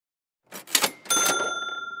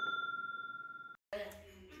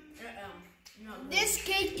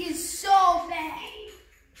cake is so bad.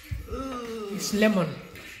 It's lemon.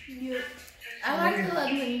 Yeah. I like the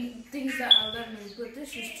lemon things that are lemon, but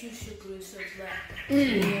this is too sugary, so bad.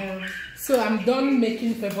 Yeah. So I'm done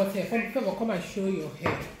making Favor's hair. Favor, come and show your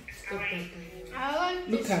hair. I like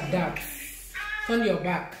Look at that. Turn your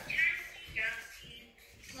back.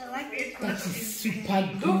 I like it. That is super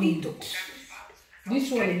good.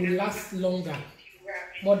 This one will last longer,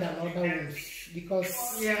 more than other ones,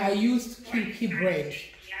 because I used kinky bread,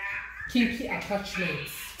 kinky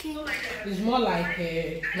attachments. It's more like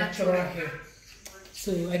a natural hair,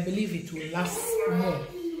 so I believe it will last more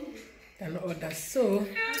than others. So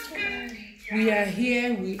we are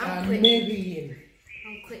here. We are marrying.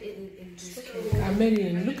 I'm quitting in this cake. I'm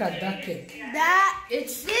marrying. Look at that cake.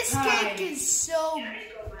 This cake is so.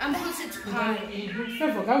 And plus it's pie.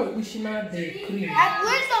 Don't forget we're wishing out the cream.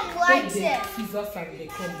 Where's some likes Take it? the scissors and the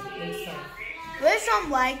cream inside. Where's some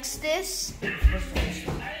likes this?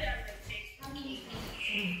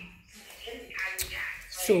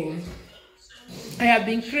 So I have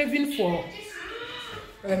been craving for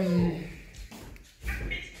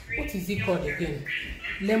what is it called again?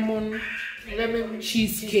 Lemon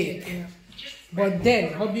cheesecake. Yeah. But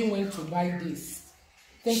then hubby went to buy this.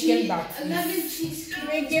 Thinking that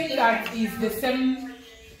is the same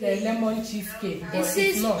lemon cheesecake, but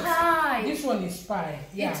it's not. Pie. This one is pie.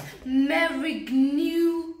 Yeah. It's Merrick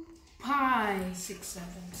new pie. 6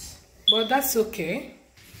 seconds. But that's okay.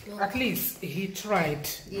 At least he tried.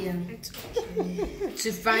 Yeah.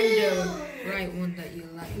 To find the right one that you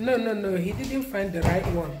like. No. He didn't find the right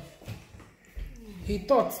one. He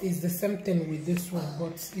thought it's the same thing with this one,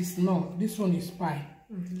 but it's not. This one is pie.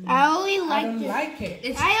 I only like I don't like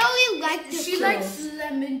it. I only like this. She likes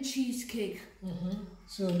lemon cheesecake.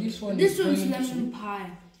 So this one This is one's going lemon to,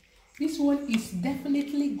 pie. This one is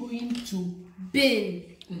definitely going to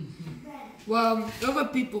Bin. Well, other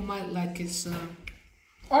people might like it, so.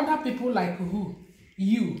 Other people like who?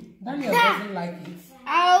 You. Daniel doesn't like it.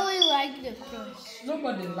 I only like the crust.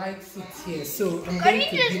 Nobody likes it here, so I'm Can going you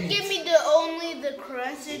to just bin give it. me only the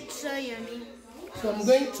crust? It's so yummy. So I'm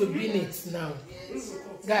going to bin it now.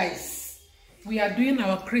 Guys, we are doing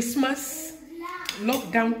our Christmas,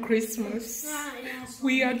 lockdown Christmas.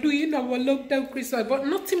 We are doing our lockdown Christmas, but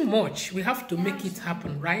nothing much. We have to make it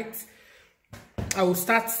happen, right? I will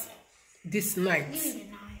start this night.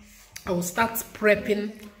 I will start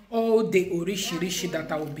prepping all the orishi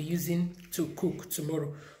that I will be using to cook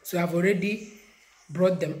tomorrow. So I've already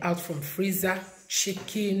brought them out from freezer.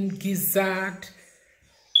 Chicken, gizzard.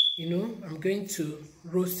 You know, I'm going to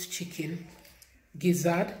roast chicken,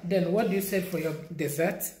 gizzard. Then what do you say for your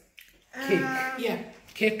dessert? Cake. Yeah,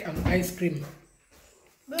 cake and ice cream.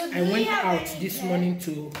 I went out this morning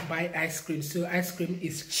to buy ice cream. So ice cream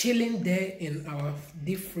is chilling there in our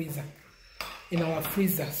deep freezer. In our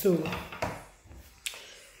freezer. So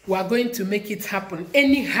we are going to make it happen.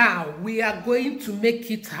 Anyhow, we are going to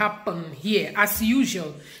make it happen here. As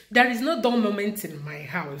usual, there is no dull moment in my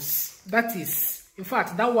house. That is, in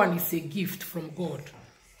fact, that one is a gift from God.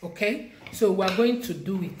 Okay? So we are going to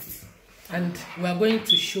do it. And we are going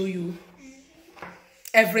to show you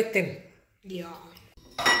everything. Yeah.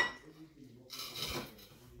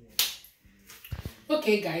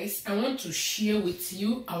 Okay, guys, I want to share with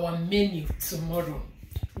you our menu tomorrow.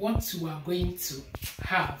 What we are going to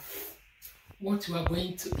have, what we are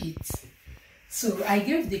going to eat. So I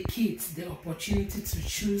gave the kids the opportunity to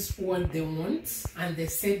choose what they want, and they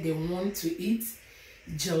said they want to eat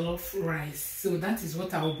jollof rice. So that is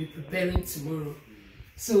what I will be preparing tomorrow.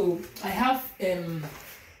 So I have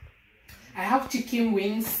chicken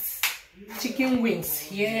wings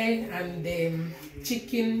here, and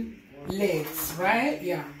chicken legs, right?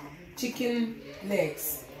 Yeah, chicken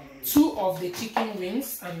legs. 2 of the chicken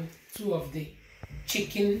wings and 2 of the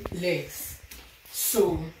chicken legs.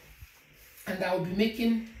 So, and I will be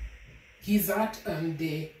making gizzard and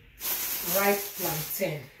the ripe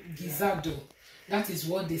plantain, gizzardo. That is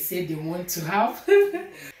what they say they want to have.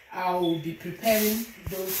 I will be preparing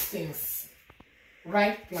those things.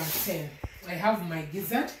 Ripe plantain. I have my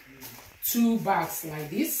gizzard, 2 bags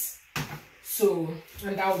like this. So,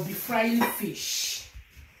 and I will be frying fish.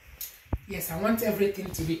 Yes, I want everything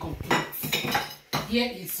to be complete.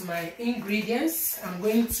 Here is my ingredients. I'm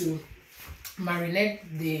going to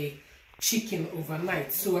marinate the chicken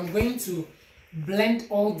overnight. So I'm going to blend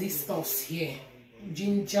all these stuffs here.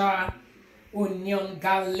 Ginger, onion,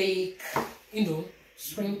 garlic, you know,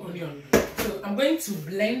 spring onion. So I'm going to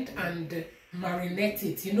blend and marinate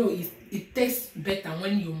it. You know, it tastes better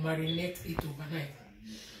when you marinate it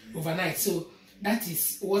overnight. So that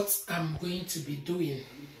is what I'm going to be doing.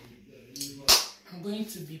 I'm going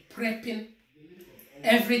to be prepping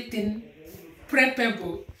everything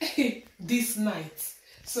preppable this night.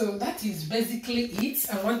 So that is basically it.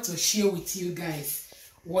 I want to share with you guys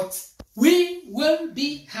what we will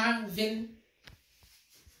be having.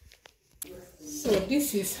 So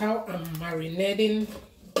this is how I'm marinating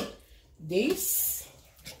this.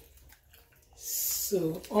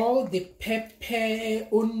 So all the pepper,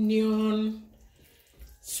 onion,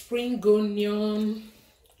 spring onion,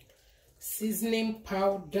 seasoning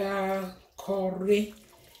powder, curry,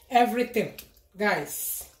 everything,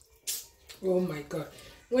 guys. Oh my god,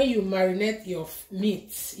 when you marinate your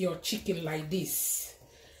meat, your chicken like this,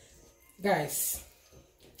 guys,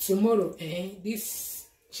 tomorrow this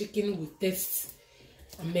chicken will taste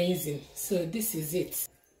amazing. So this is it.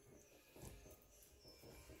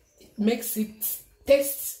 It makes it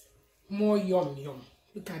taste more yum.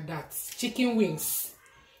 Look at that, chicken wings.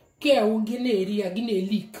 You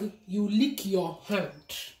lick your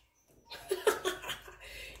hand.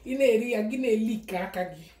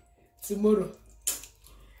 Tomorrow,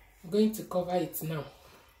 I'm going to cover it now.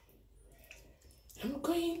 I'm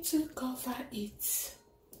going to cover it.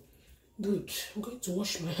 Good. I'm going to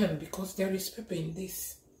wash my hand because there is pepper in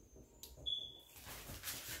this.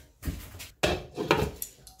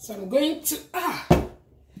 So I'm going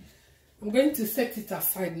to set it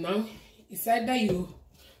aside now. It's either you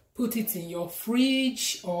put it in your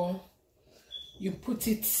fridge or you put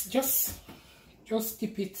it, just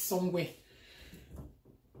keep it somewhere.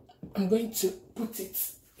 I'm going to put it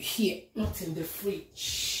here, not in the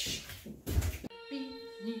fridge.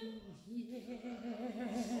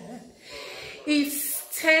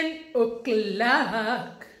 It's 10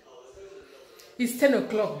 o'clock. It's 10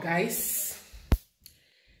 o'clock, guys.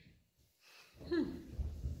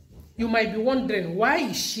 You might be wondering, why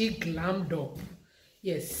is she glammed up?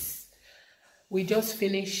 Yes, we just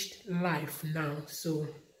finished live now, so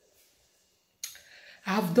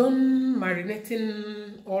I've done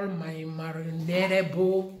marinating all my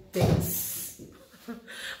marinatable things.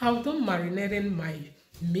 I've done marinating my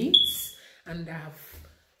meats and I've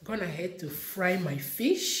gone ahead to fry my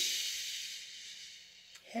fish.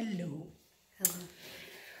 Hello.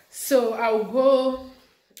 So I'll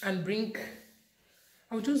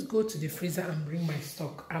just go to the freezer and bring my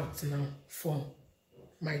stock out now for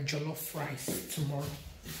my jollof rice tomorrow.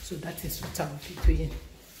 So that is what I'll be doing.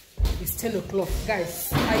 It's 10 o'clock.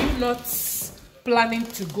 Guys, are you not planning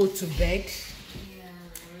to go to bed? Yeah,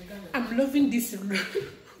 I'm loving this red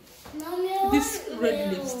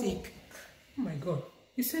lipstick. Oh my god.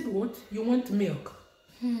 You said what? You want milk?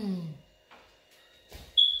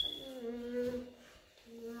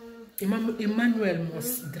 Emmanuel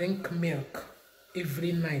must drink milk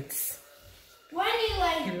every night.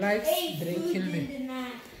 He likes drinking milk.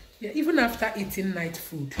 Yeah, even after eating night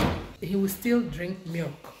food, he will still drink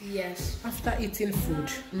milk. yes. After eating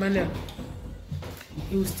food, Emmanuel,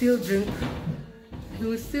 he will still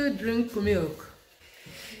drink milk.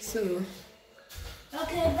 So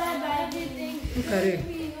Okay, bye everything. look at it.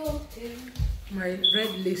 My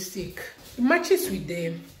red lipstick. It matches with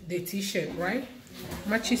the t-shirt, right?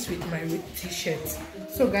 Matches with my t-shirt.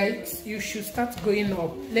 So guys, you should start going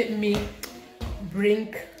up. Let me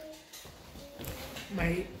bring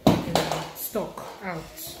my stock out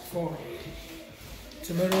for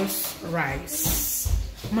tomorrow's rice.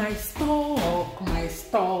 My stock.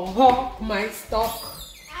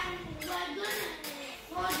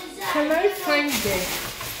 Can I find the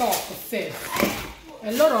stock first?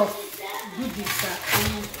 A lot of goodies are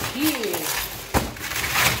in here.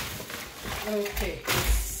 Okay,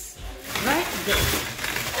 it's right there.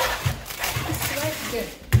 It's right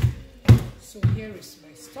there. So here is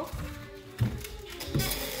my stock.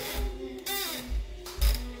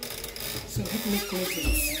 So let me close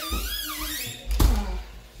it.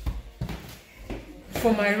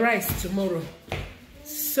 For my rice tomorrow.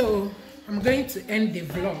 So I'm going to end the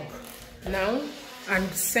vlog now and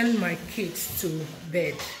send my kids to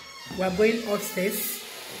bed. We're going upstairs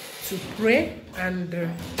to pray and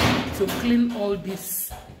to clean all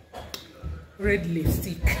this red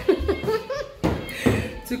lipstick.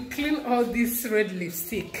 To clean all this red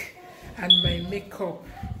lipstick and my makeup.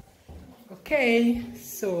 Okay,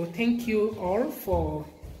 so thank you all for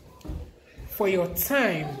your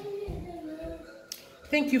time.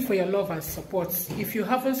 Thank you for your love and support. If you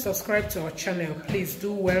haven't subscribed to our channel, please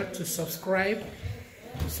do well to subscribe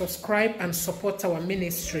and support our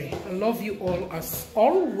ministry. I love you all as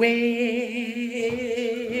always.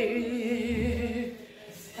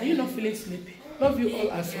 Are you not feeling sleepy? Love you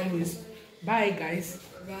all as always. Bye guys.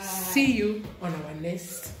 Bye. See you on our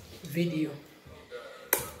next video.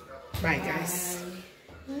 Bye guys.